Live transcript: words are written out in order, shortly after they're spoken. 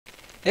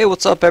Hey,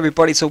 what's up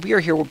everybody? So we are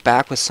here, we're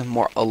back with some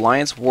more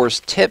Alliance Wars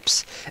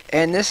tips,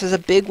 and this is a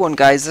big one,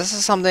 guys. This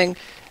is something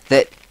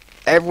that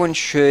everyone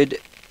should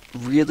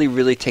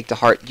really take to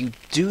heart. You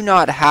do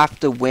not have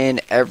to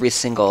win every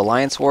single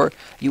Alliance War.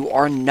 You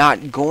are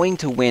not going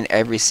to win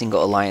every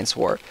single Alliance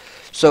War.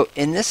 So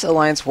in this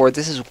Alliance War,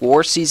 this is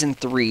War Season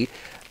 3,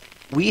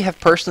 we have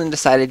personally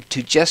decided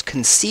to just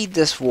concede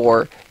this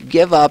war,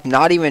 give up,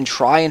 not even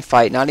try and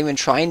fight, not even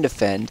try and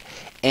defend,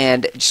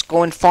 and just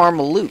go and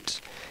farm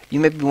loot. You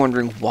may be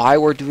wondering why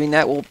we're doing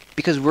that. Well,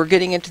 because we're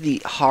getting into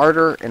the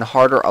harder and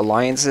harder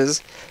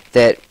alliances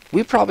that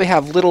we probably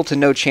have little to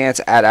no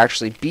chance at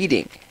actually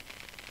beating.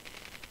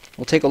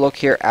 We'll take a look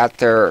here at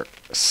their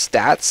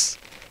stats.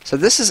 So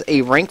this is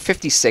a rank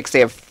 56.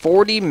 They have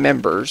 40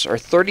 members, or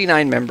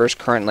 39 members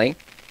currently.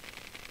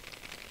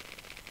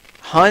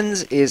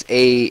 Huns is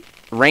a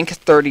rank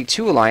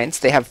 32 alliance.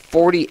 They have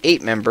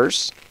 48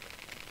 members.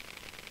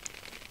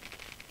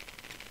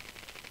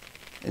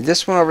 And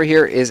this one over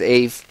here is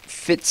a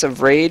Fits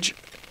of Rage,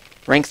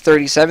 rank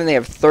 37. They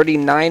have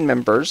 39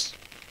 members.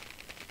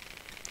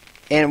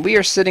 And we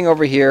are sitting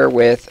over here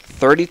with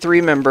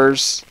 33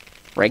 members,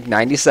 rank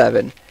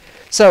 97.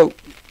 So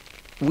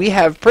we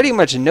have pretty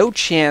much no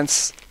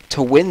chance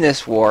to win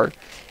this war,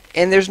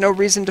 and there's no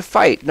reason to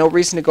fight, no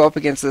reason to go up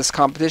against this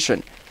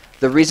competition.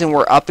 The reason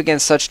we're up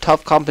against such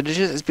tough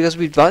competitions is because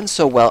we've done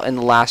so well in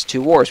the last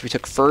two wars. We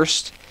took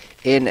first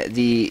in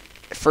the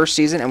first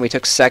season, and we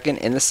took second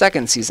in the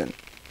second season.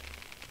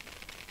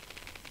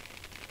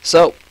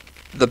 So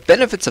the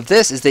benefits of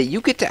this is that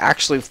you get to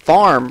actually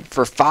farm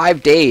for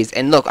 5 days.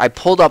 And look, I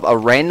pulled up a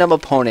random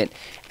opponent,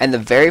 and the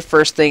very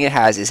first thing it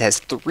has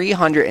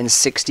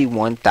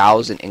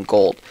 361,000 in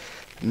gold.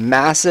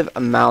 Massive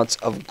amounts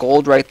of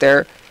gold right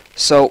there.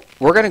 So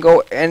we're going to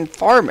go and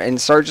farm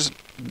and start just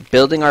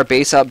building our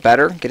base up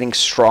better, getting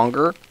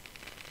stronger.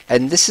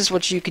 And this is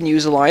what you can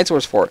use Alliance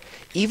Wars for.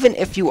 Even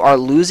if you are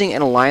losing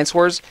in Alliance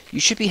Wars, you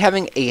should be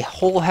having a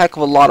whole heck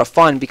of a lot of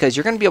fun, because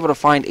you're going to be able to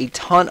find a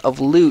ton of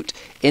loot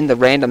in the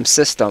random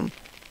system.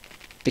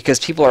 Because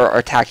people are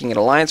attacking in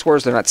Alliance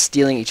Wars, they're not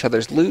stealing each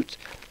other's loot.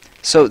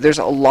 So there's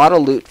a lot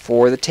of loot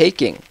for the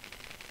taking.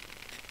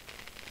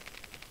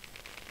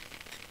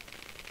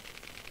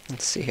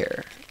 Let's see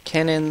here.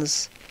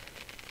 Cannons,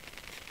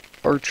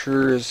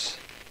 archers,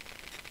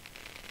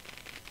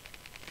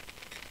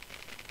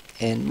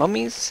 and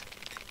mummies.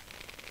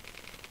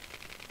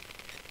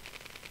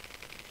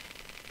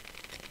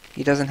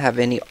 He doesn't have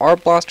any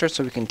arb blasters,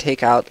 so we can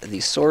take out the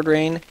sword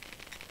rain.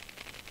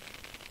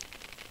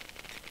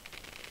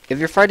 If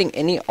you're fighting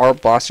any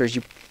arb blasters,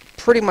 you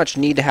pretty much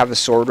need to have a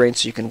sword rain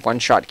so you can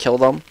one-shot kill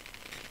them.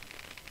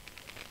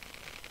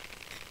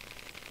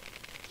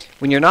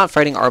 When you're not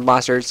fighting arb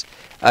blasters,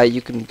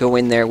 you can go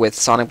in there with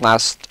Sonic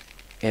Blast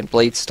and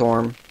Blade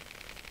Storm.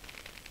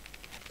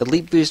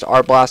 Elite boost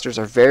arb blasters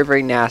are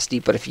very nasty,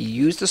 but if you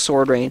use the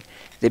sword rain,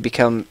 they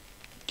become,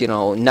 you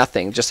know,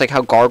 nothing. Just like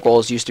how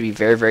gargoyles used to be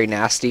very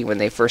nasty when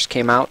they first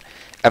came out.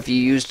 If you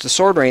used the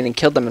sword rain and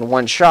killed them in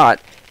one shot,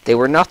 they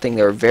were nothing.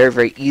 They were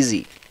very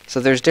easy. So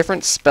there's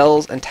different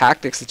spells and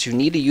tactics that you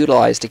need to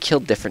utilize to kill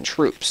different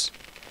troops.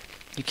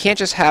 You can't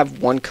just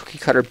have one cookie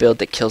cutter build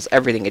that kills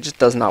everything. It just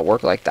does not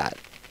work like that.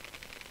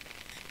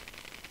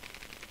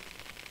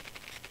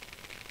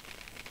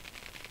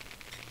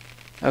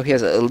 Oh, he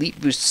has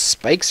elite boost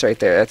spikes right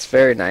there. That's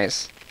very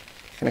nice.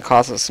 Gonna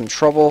cause us some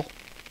trouble.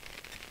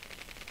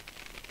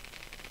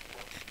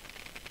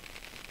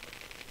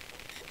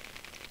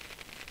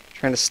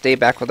 Trying to stay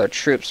back with our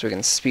troops so we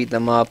can speed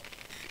them up,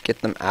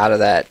 get them out of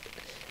that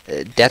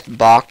death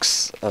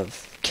box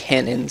of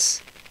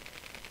cannons.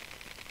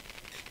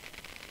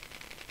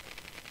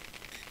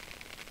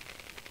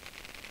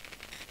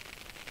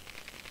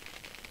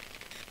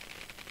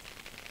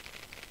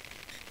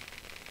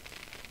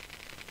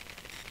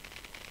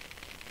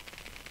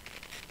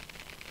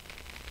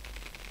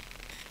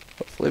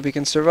 Hopefully we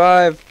can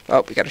survive.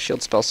 Oh, we got a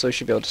shield spell, so we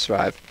should be able to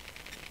survive.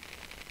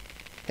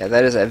 Yeah,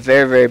 that is a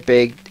very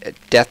big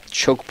death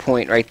choke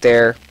point right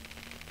there.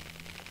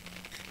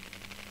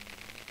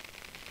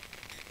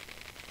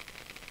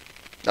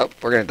 Oh,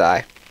 we're gonna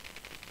die.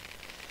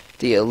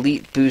 The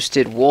elite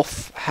boosted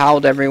wolf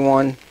howled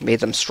everyone,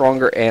 made them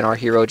stronger, and our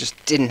hero just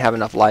didn't have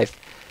enough life.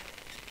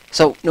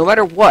 So no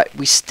matter what,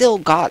 we still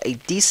got a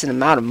decent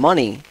amount of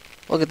money.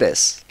 Look at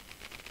this.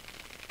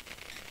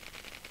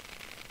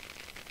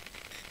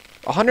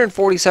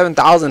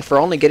 147,000 for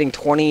only getting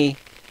 27%.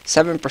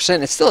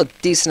 It's still a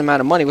decent amount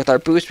of money. With our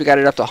boost, we got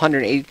it up to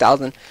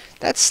 180,000.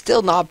 That's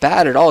still not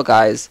bad at all,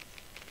 guys.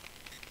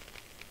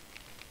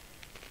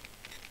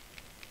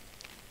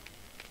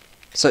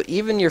 So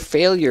even your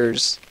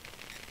failures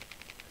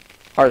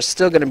are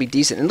still going to be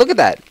decent. And look at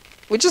that.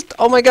 We just,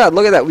 oh my god,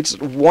 look at that. We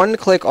just one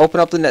click, open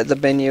up the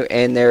menu,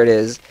 and there it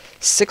is.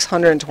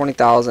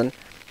 620,000.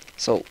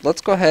 So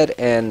let's go ahead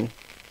and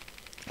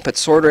put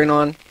Sword Rain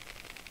on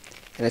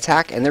and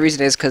attack. And the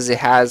reason is because it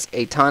has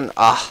a ton.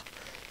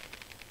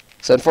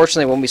 So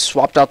unfortunately, when we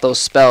swapped out those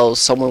spells,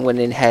 someone went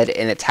in ahead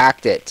and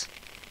attacked it.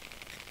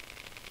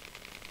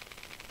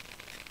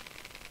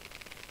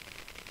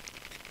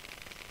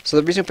 So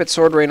the reason we put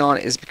Sword Rain on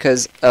is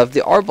because of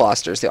the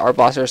R-Blasters. The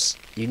R-Blasters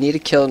you need to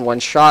kill in one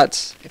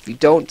shot. If you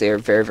don't, they're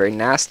very, very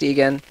nasty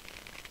again.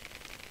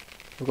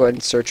 We'll go ahead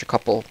and search a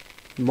couple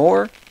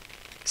more.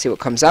 See what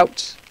comes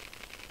out.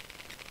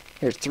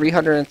 Here's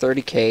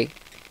 330k.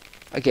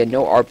 Again,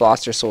 no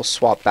R-Blaster, so we'll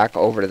swap back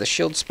over to the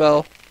shield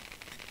spell.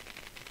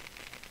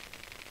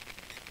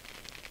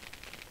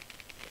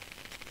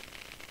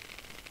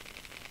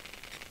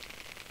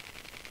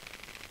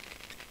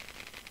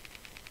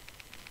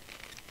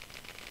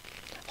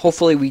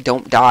 Hopefully we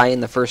don't die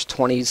in the first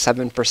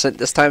 27%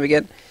 this time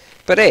again.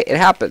 But hey, it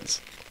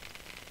happens.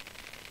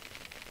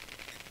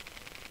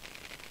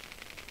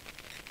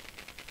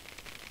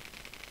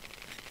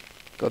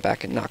 Go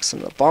back and knock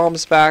some of the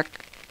bombs back.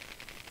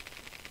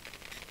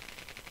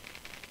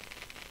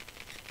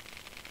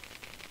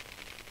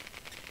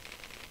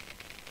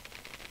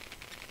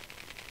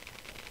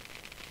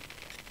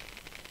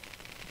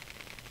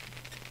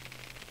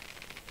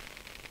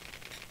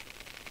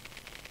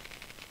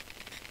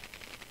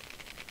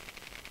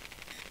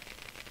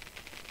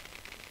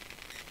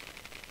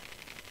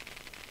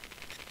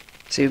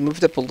 So we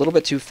moved up a little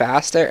bit too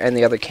fast there, and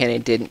the other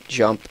cannon didn't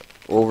jump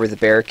over the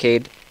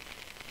barricade.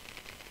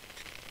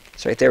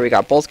 So right there we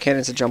got both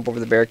cannons to jump over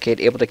the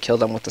barricade, able to kill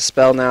them with the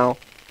spell now.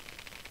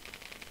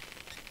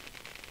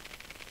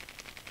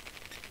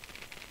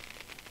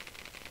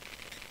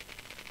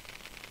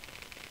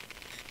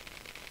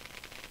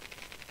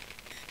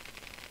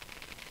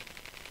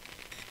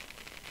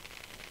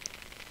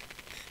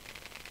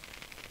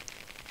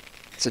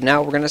 So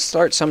now we're going to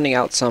start summoning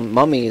out some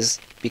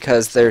mummies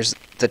because there's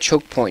the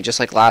choke point just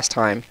like last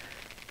time.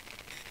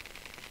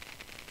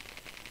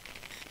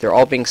 They're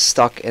all being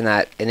stuck in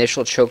that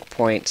initial choke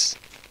point.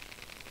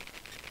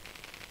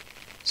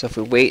 So if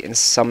we wait and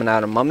summon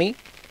out a mummy,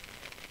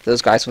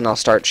 those guys will now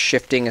start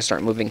shifting and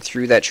start moving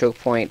through that choke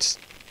point.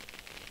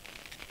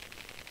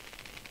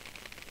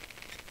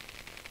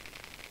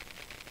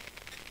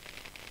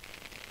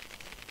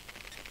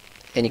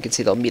 And you can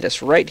see they'll meet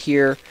us right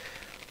here.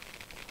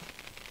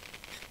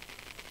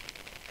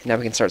 And now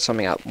we can start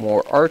summoning out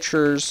more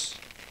archers.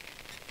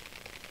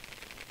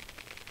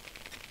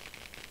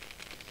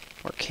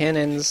 More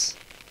cannons.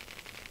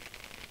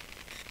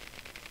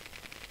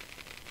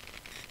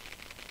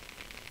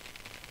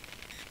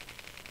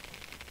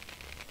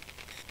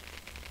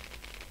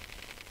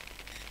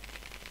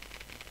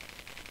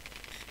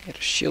 Get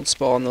a shield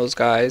spell on those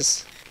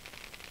guys.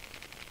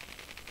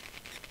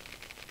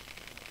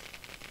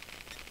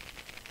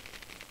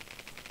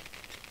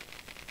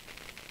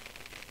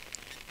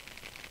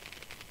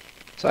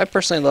 So I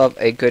personally love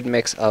a good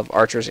mix of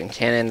archers and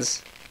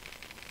cannons.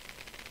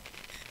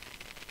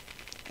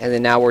 And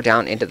then now we're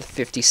down into the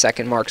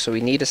 50-second mark, so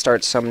we need to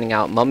start summoning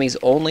out mummies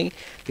only,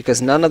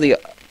 because none of the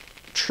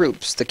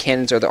troops, the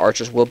cannons or the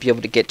archers, will be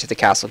able to get to the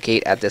castle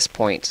gate at this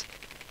point.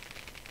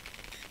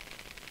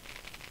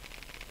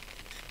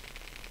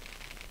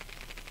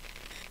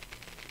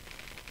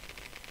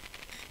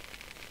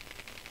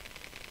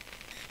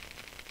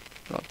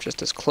 Well,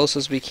 just as close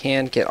as we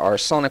can, get our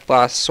Sonic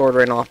Blast, Sword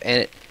Rain off,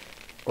 and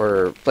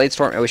or Blade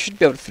Storm, and we should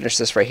be able to finish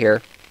this right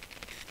here.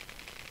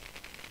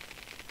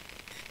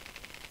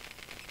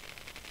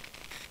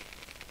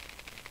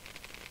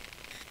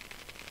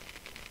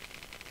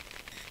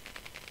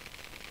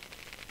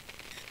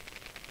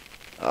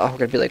 Oh, we're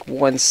gonna be like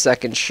 1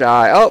 second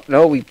shy. Oh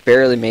no, we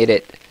barely made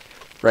it.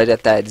 Right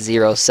at that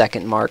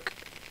 0-second mark.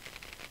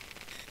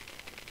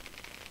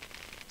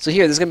 So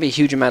here, there's gonna be a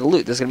huge amount of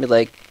loot. There's gonna be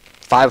like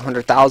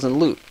 500,000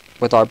 loot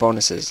with our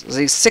bonuses. There's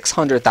like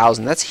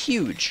 600,000. That's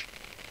huge.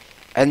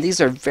 And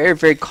these are very,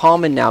 very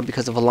common now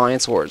because of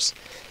Alliance Wars.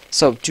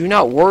 So do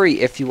not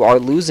worry if you are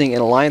losing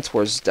in Alliance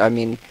Wars. I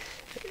mean,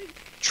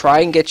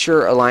 try and get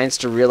your alliance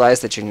to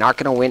realize that you're not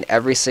going to win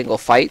every single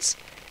fight,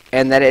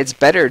 and that it's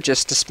better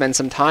just to spend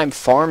some time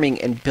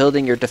farming and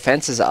building your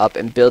defenses up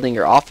and building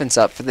your offense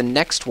up for the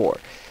next war.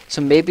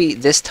 So maybe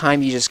this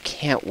time you just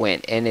can't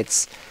win, and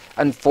it's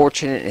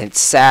unfortunate and it's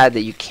sad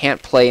that you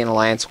can't play in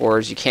Alliance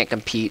Wars, you can't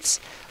compete.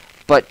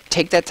 But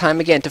take that time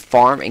again to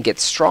farm and get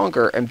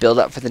stronger and build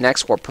up for the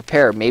next war.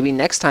 Prepare. Maybe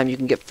next time you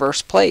can get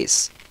first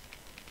place.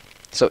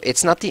 So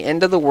it's not the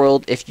end of the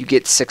world if you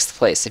get 6th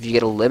place. If you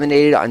get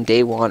eliminated on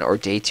day 1 or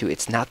day 2,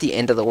 it's not the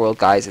end of the world,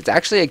 guys. It's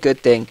actually a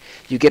good thing.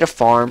 You get a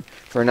farm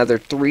for another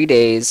 3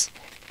 days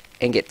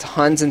and get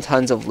tons and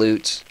tons of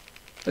loot.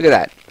 Look at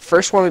that.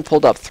 First one we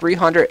pulled up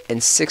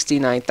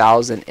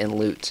 369,000 in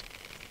loot.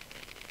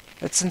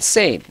 That's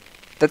insane.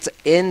 That's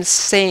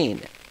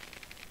insane.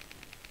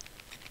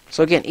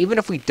 So again, even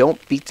if we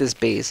don't beat this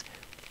base,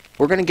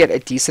 we're going to get a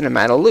decent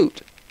amount of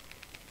loot.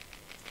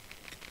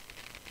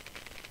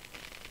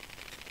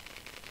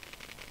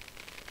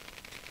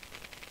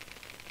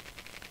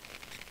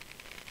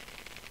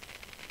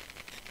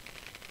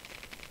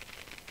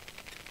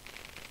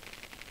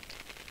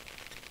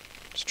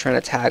 Just trying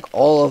to tag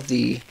all of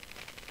the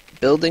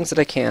buildings that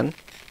I can.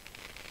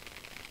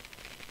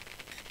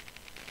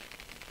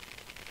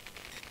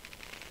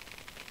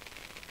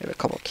 I have a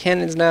couple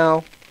cannons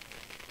now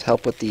to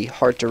help with the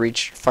hard to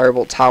reach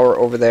firebolt tower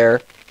over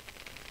there.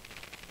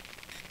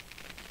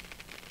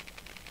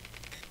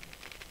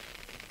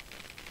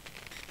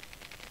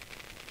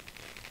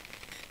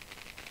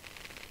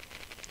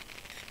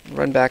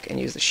 run back and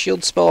use the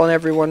shield spell on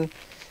everyone.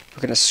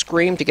 We're going to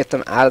scream to get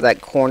them out of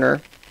that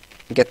corner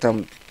and get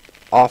them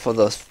off of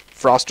the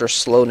Froster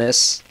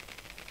slowness.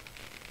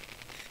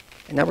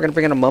 And now we're going to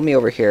bring in a mummy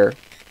over here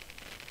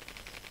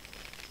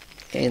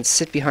and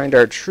sit behind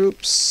our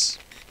troops.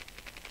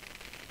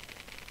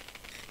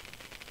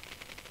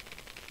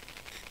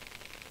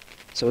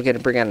 So we're going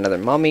to bring out another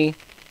mummy.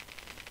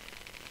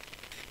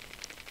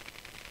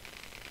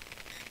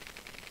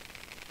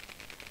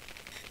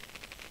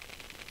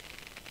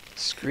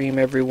 Scream,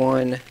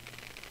 everyone.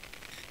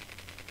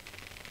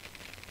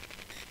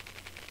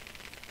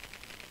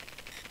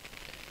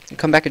 And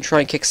come back and try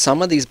and kick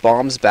some of these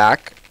bombs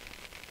back.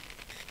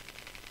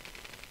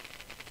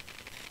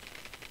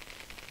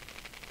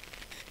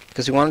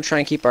 Because we want to try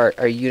and keep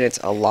our units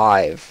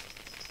alive.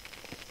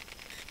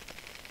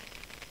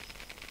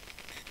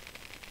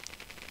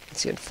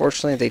 Let's see,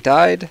 unfortunately they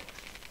died.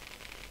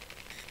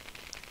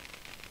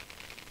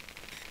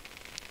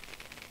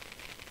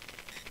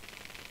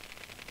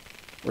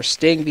 We're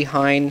staying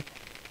behind,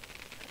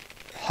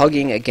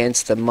 hugging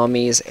against the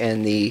mummies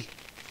and the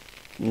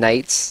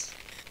knights.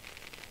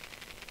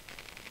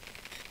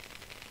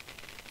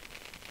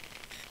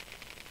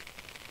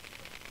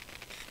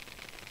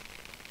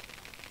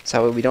 So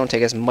that way we don't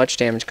take as much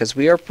damage, because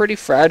we are pretty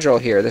fragile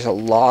here. There's a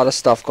lot of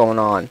stuff going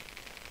on.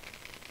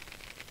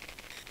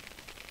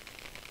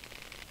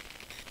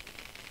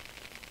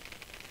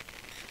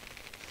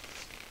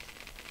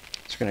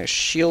 So we're going to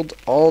shield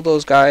all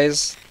those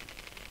guys.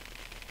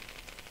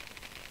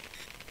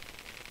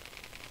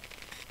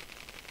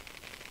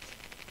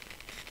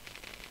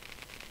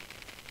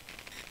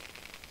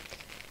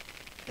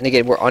 And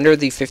again, we're under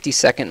the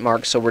 50-second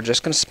mark, so we're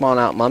just going to spawn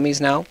out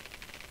mummies now.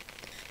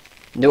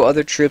 No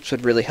other troops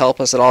would really help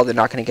us at all. They're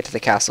not going to get to the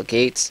castle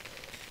gates.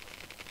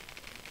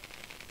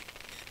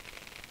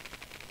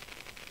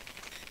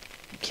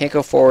 Can't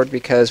go forward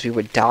because we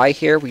would die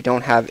here. We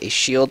don't have a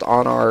shield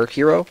on our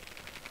hero.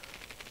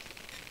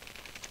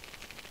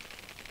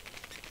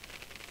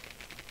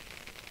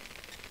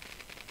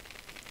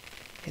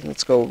 And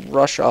let's go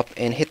rush up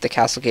and hit the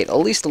castle gate at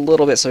least a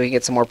little bit so we can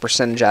get some more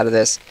percentage out of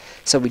this.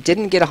 So we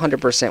didn't get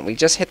 100%. We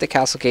just hit the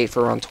castle gate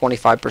for around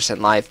 25%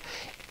 life.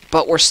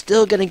 But we're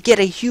still going to get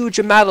a huge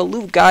amount of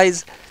loot,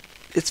 guys.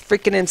 It's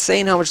freaking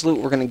insane how much loot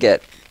we're going to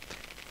get.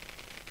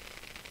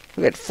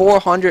 We got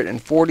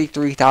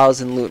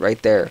 443,000 loot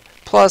right there.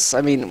 Plus,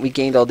 I mean, we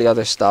gained all the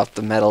other stuff,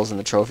 the medals and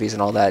the trophies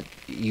and all that,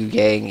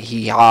 yu-yang,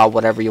 hee-haw,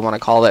 whatever you want to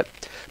call it.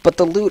 But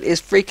the loot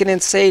is freaking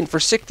insane for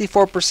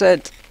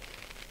 64%.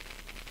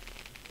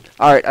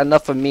 Alright,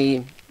 enough of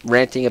me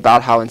ranting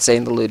about how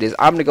insane the loot is.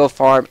 I'm going to go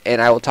farm,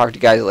 and I will talk to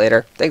you guys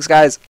later. Thanks,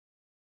 guys.